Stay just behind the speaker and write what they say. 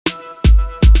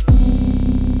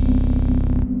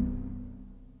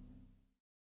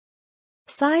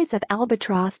size of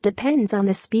albatross depends on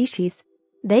the species.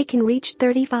 They can reach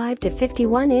 35 to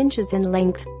 51 inches in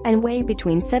length and weigh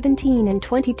between 17 and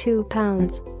 22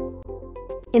 pounds.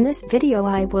 In this video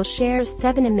I will share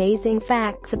 7 amazing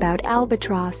facts about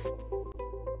albatross.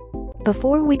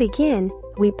 Before we begin,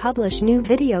 we publish new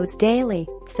videos daily,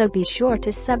 so be sure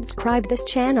to subscribe this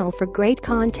channel for great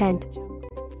content.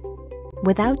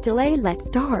 Without delay, let's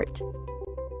start.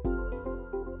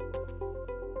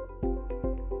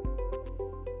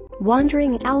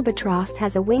 Wandering albatross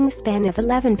has a wingspan of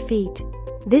 11 feet.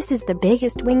 This is the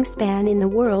biggest wingspan in the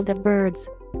world of birds.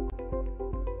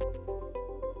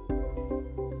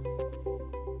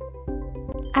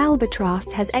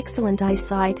 Albatross has excellent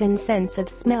eyesight and sense of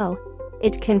smell.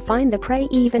 It can find the prey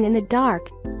even in the dark.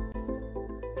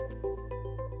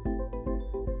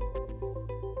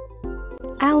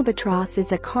 Albatross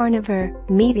is a carnivore,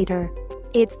 meat-eater.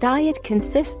 Its diet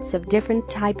consists of different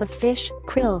types of fish,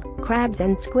 krill, crabs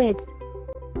and squids.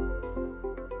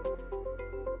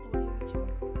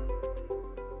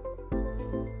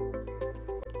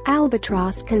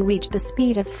 Albatross can reach the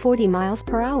speed of 40 miles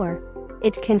per hour.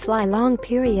 It can fly long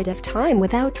period of time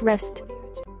without rest.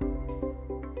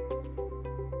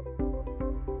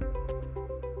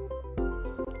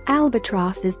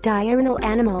 Albatross is diurnal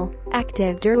animal,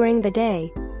 active during the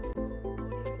day.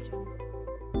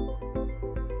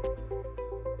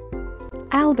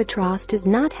 Albatross does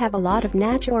not have a lot of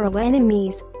natural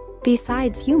enemies.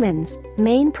 Besides humans,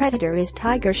 main predator is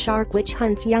tiger shark, which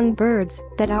hunts young birds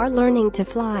that are learning to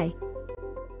fly.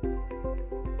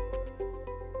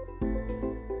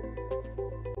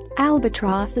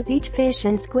 Albatrosses eat fish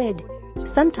and squid.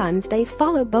 Sometimes they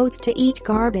follow boats to eat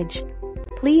garbage.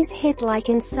 Please hit like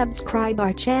and subscribe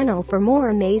our channel for more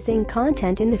amazing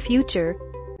content in the future.